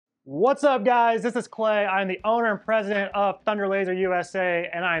What's up, guys? This is Clay. I'm the owner and president of Thunder Laser USA,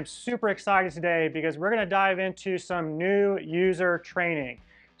 and I'm super excited today because we're going to dive into some new user training.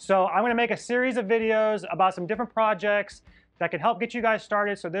 So I'm going to make a series of videos about some different projects that can help get you guys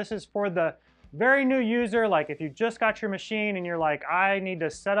started. So this is for the very new user, like if you just got your machine and you're like, I need to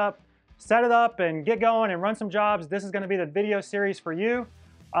set it up and get going and run some jobs, this is going to be the video series for you.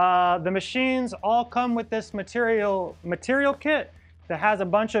 The machines all come with this material kit that has a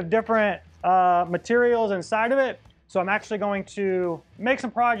bunch of different materials inside of it. So I'm actually going to make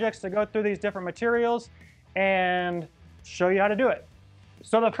some projects to go through these different materials and show you how to do it.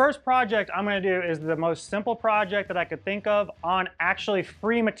 So the first project I'm going to do is the most simple project that I could think of on actually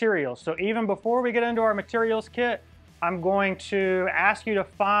free materials. So even before we get into our materials kit, I'm going to ask you to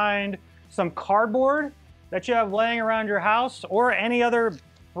find some cardboard that you have laying around your house or any other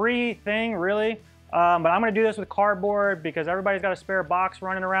free thing really. But I'm going to do this with cardboard because everybody's got a spare box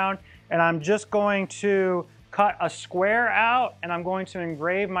running around, and I'm just going to cut a square out and I'm going to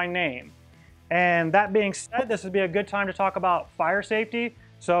engrave my name. And that being said, this would be a good time to talk about fire safety.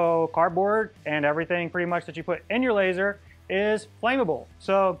 So cardboard and everything pretty much that you put in your laser is flammable.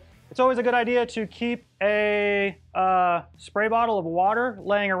 So it's always a good idea to keep a spray bottle of water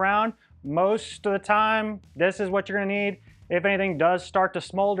laying around. Most of the time, this is what you're going to need. If anything does start to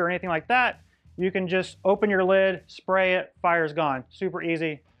smolder or anything like that, you can just open your lid, spray it, fire's gone. Super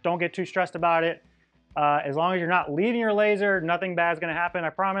easy. Don't get too stressed about it. As long as you're not leaving your laser, nothing bad is going to happen, I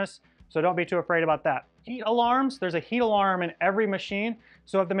promise. So don't be too afraid about that. Heat alarms, there's a heat alarm in every machine.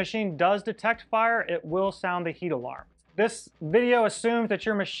 So if the machine does detect fire, it will sound the heat alarm. This video assumes that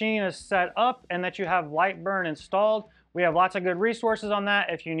your machine is set up and that you have LightBurn installed. We have lots of good resources on that.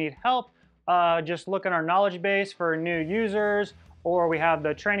 If you need help, just look in our knowledge base for new users, or we have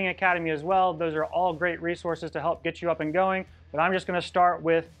the training academy as well. Those are all great resources to help get you up and going. But I'm just gonna start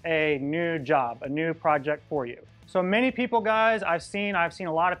with a new job, a new project for you. So many people, guys, I've seen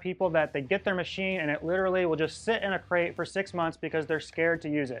a lot of people that they get their machine and it literally will just sit in a crate for 6 months because they're scared to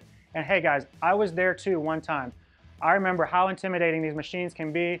use it. And hey guys, I was there too one time. I remember how intimidating these machines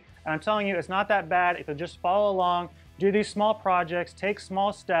can be. And I'm telling you, it's not that bad if you just follow along, do these small projects, take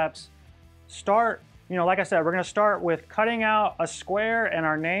small steps, start. You know, like I said, we're going to start with cutting out a square and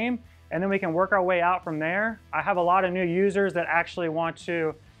our name, and then we can work our way out from there. I have a lot of new users that actually want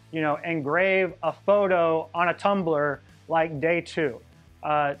to, you know, engrave a photo on a tumbler like day 2.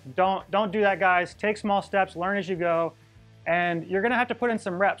 Don't do that, guys. Take small steps, learn as you go, and you're going to have to put in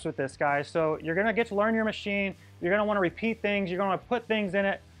some reps with this, guys. So you're going to get to learn your machine. You're going to want to repeat things. You're going to put things in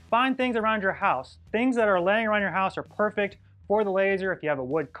it. Find things around your house. Things that are laying around your house are perfect for the laser. If you have a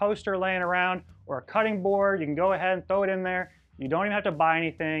wood coaster laying around or a cutting board, you can go ahead and throw it in there. You don't even have to buy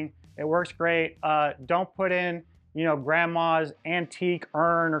anything. It works great. Don't put in, you know, grandma's antique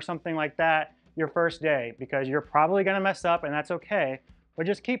urn or something like that your first day because you're probably gonna mess up, and that's okay. But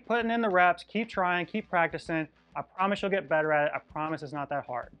just keep putting in the reps, keep trying, keep practicing. I promise you'll get better at it. I promise it's not that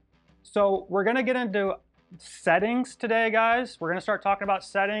hard. So we're gonna get into settings today, guys. We're gonna start talking about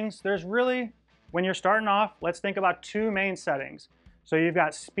settings. There's really, when you're starting off, let's think about 2 main settings. So you've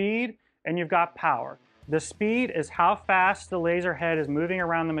got speed and you've got power. The speed is how fast the laser head is moving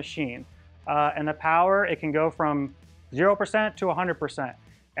around the machine. And the power, it can go from 0% to 100%.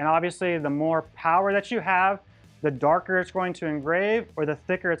 And obviously the more power that you have, the darker it's going to engrave or the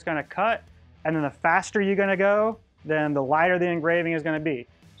thicker it's gonna cut. And then the faster you're gonna go, then the lighter the engraving is gonna be.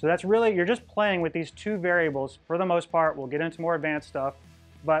 So that's really, you're just playing with these 2 variables for the most part. We'll get into more advanced stuff.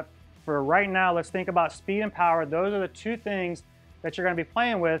 But for right now, let's think about speed and power. Those are the 2 things that you're gonna be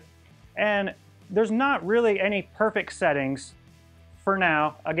playing with. And there's not really any perfect settings for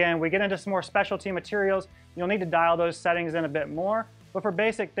now. Again, we get into some more specialty materials, you'll need to dial those settings in a bit more. But for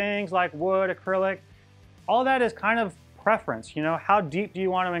basic things like wood, acrylic, all that is kind of preference. You know, how deep do you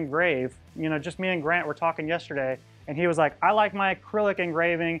want to engrave? You know, just me and Grant were talking yesterday, and he was like, I like my acrylic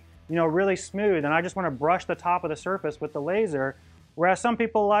engraving, you know, really smooth, and I just want to brush the top of the surface with the laser. Whereas some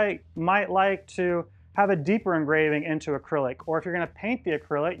people might like to have a deeper engraving into acrylic, or if you're going to paint the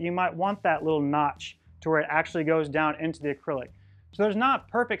acrylic, you might want that little notch to where it actually goes down into the acrylic. So there's not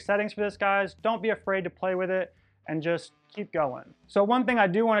perfect settings for this, guys. Don't be afraid to play with it and just keep going. So one thing I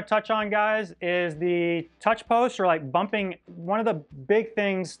do want to touch on, guys, is the touch post, or like bumping. One of the big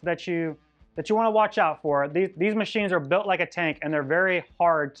things that you want to watch out for. These machines are built like a tank and they're very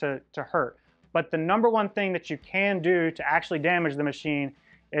hard to hurt. But the number one thing that you can do to actually damage the machine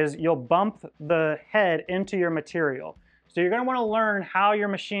is you'll bump the head into your material. So you're going to want to learn how your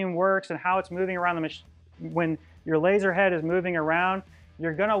machine works and how it's moving around the machine. When your laser head is moving around,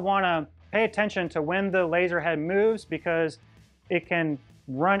 you're going to want to pay attention to when the laser head moves because it can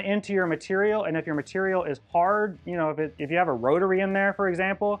run into your material, and if your material is hard, you know, if you have a rotary in there, for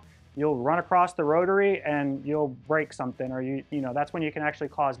example, you'll run across the rotary and you'll break something, or you know, that's when you can actually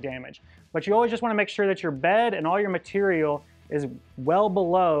cause damage. But you always just want to make sure that your bed and all your material is well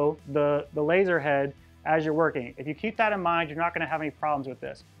below the laser head as you're working. If you keep that in mind, you're not going to have any problems with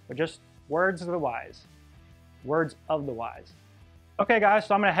this. But just words of the wise. Words of the wise. Okay guys,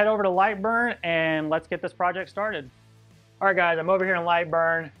 so I'm going to head over to LightBurn and let's get this project started. All right guys, I'm over here in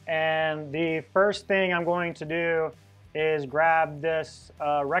LightBurn, and the first thing I'm going to do is grab this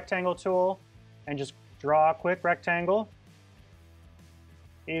rectangle tool and just draw a quick rectangle.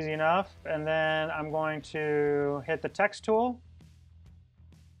 Easy enough. And then I'm going to hit the text tool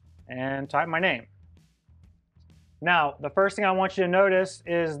and type my name. Now, the first thing I want you to notice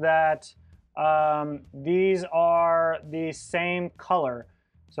is that these are the same color.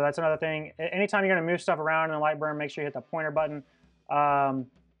 So that's another thing. Anytime you're going to move stuff around in LightBurn, make sure you hit the pointer button.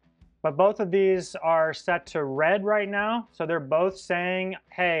 But both of these are set to red right now. So they're both saying,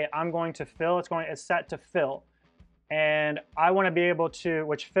 hey, I'm going to fill. It's set to fill. And I want to be able to,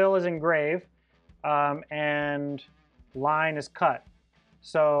 which fill is engrave, and line is cut.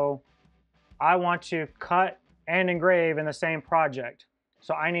 So I want to cut and engrave in the same project.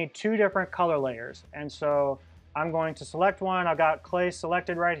 So I need two different color layers. And so I'm going to select one. I've got clay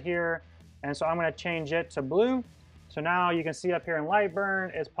selected right here. And so I'm going to change it to blue. So now you can see up here in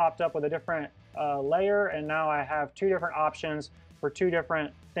LightBurn, it's popped up with a different layer. And now I have two different options for two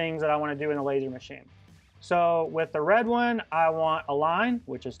different things that I want to do in the laser machine. So with the red one, I want align,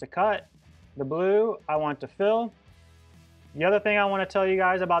 which is to cut. The blue, I want to fill. The other thing I want to tell you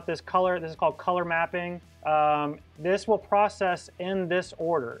guys about this color, this is called color mapping. This will process in this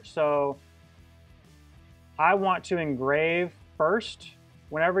order. So I want to engrave first.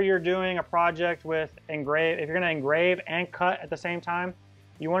 Whenever you're doing a project with engrave, if you're going to engrave and cut at the same time,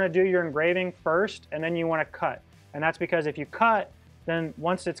 you want to do your engraving first and then you want to cut. And that's because if you cut, then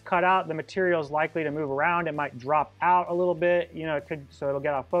once it's cut out, the material is likely to move around. It might drop out a little bit, you know, so it'll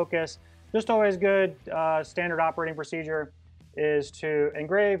get off focus. Just always good standard operating procedure is to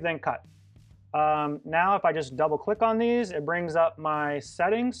engrave, then cut. Now, if I just double click on these, it brings up my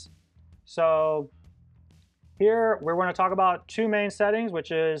settings. So here we're going to talk about two main settings,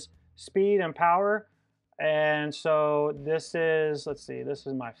 which is speed and power. And so this is, let's see, this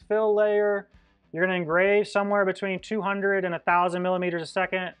is my fill layer. You're going to engrave somewhere between 200 and 1,000 millimeters a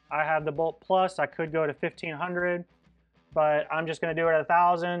second. I have the Bolt Plus. I could go to 1,500, but I'm just going to do it at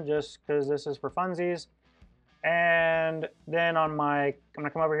 1,000 just because this is for funsies. And then on my, I'm going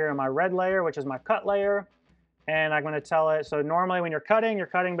to come over here on my red layer, which is my cut layer, and I'm going to tell it. So normally when you're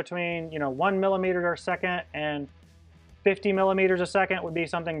cutting between 1 millimeter a second and 50 millimeters a second would be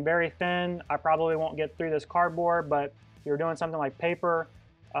something very thin. I probably won't get through this cardboard, but if you're doing something like paper,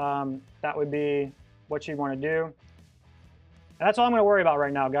 that would be what you'd want to do. And that's all I'm going to worry about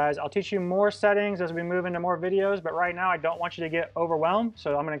right now, guys. I'll teach you more settings as we move into more videos, but right now I don't want you to get overwhelmed.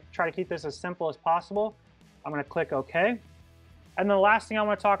 So I'm going to try to keep this as simple as possible. I'm going to click OK. And the last thing I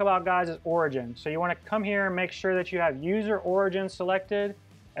want to talk about, guys, is origin. So you want to come here and make sure that you have user origin selected.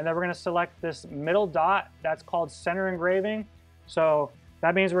 And then we're going to select this middle dot. That's called center engraving. So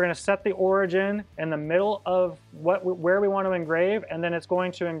that means we're going to set the origin in the middle of where we want to engrave, and then it's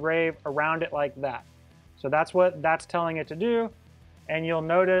going to engrave around it like that. So that's what that's telling it to do. And you'll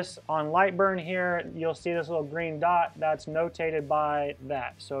notice on LightBurn here, you'll see this little green dot that's notated by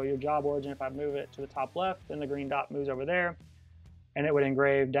that. So your job origin, if I move it to the top left, then the green dot moves over there, and it would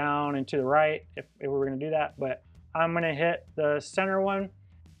engrave down and to the right if we were going to do that. But I'm going to hit the center one.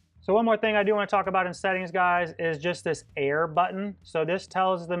 So one more thing I do want to talk about in settings, guys, is just this air button. So this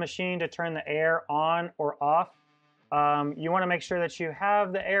tells the machine to turn the air on or off. You want to make sure that you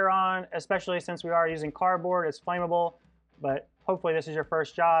have the air on, especially since we are using cardboard. It's flammable, but hopefully this is your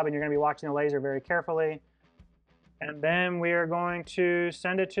first job and you're going to be watching the laser very carefully. And then we are going to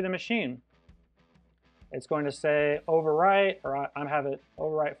send it to the machine. It's going to say overwrite, or I have it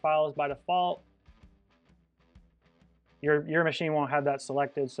overwrite files by default. Your machine won't have that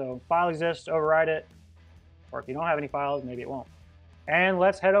selected, so file exists, override it, or if you don't have any files, maybe it won't. And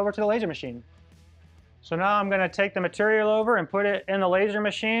let's head over to the laser machine. So now I'm going to take the material over and put it in the laser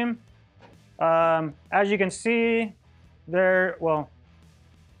machine. As you can see, the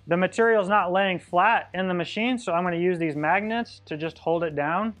material is not laying flat in the machine, so I'm going to use these magnets to just hold it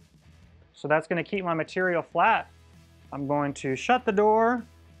down. So that's going to keep my material flat. I'm going to shut the door.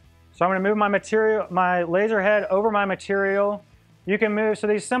 So I'm going to move my laser head over my material. You can move, so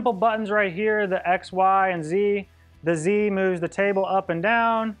these simple buttons right here, the X, Y, and Z. The Z moves the table up and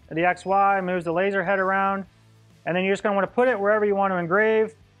down. The X, Y moves the laser head around. and then you're just going to want to put it wherever you want to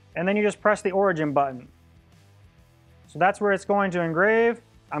engrave, and then you just press the origin button. So that's where it's going to engrave.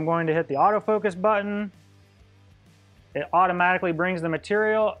 I'm going to hit the autofocus button. It automatically brings the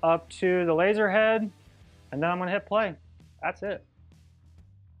material up to the laser head, and then I'm going to hit play. That's it.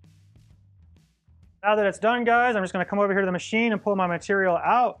 Now that it's done, guys, I'm just going to come over here to the machine and pull my material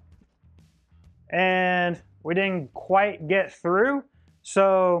out. And we didn't quite get through,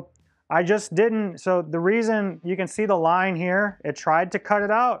 so I just didn't. So the reason, you can see the line here, it tried to cut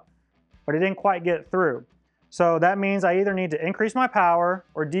it out, but it didn't quite get through. So that means I either need to increase my power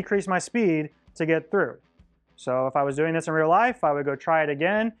or decrease my speed to get through. So if I was doing this in real life, I would go try it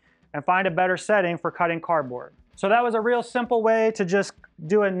again and find a better setting for cutting cardboard. So that was a real simple way to just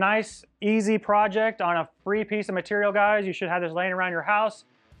do a nice, easy project on a free piece of material, guys. You should have this laying around your house.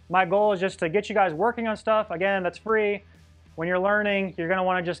 My goal is just to get you guys working on stuff. Again, that's free. When you're learning, you're gonna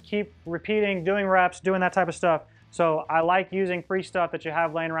wanna just keep repeating, doing reps, doing that type of stuff. So I like using free stuff that you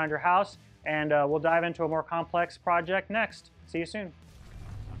have laying around your house, and we'll dive into a more complex project next. See you soon.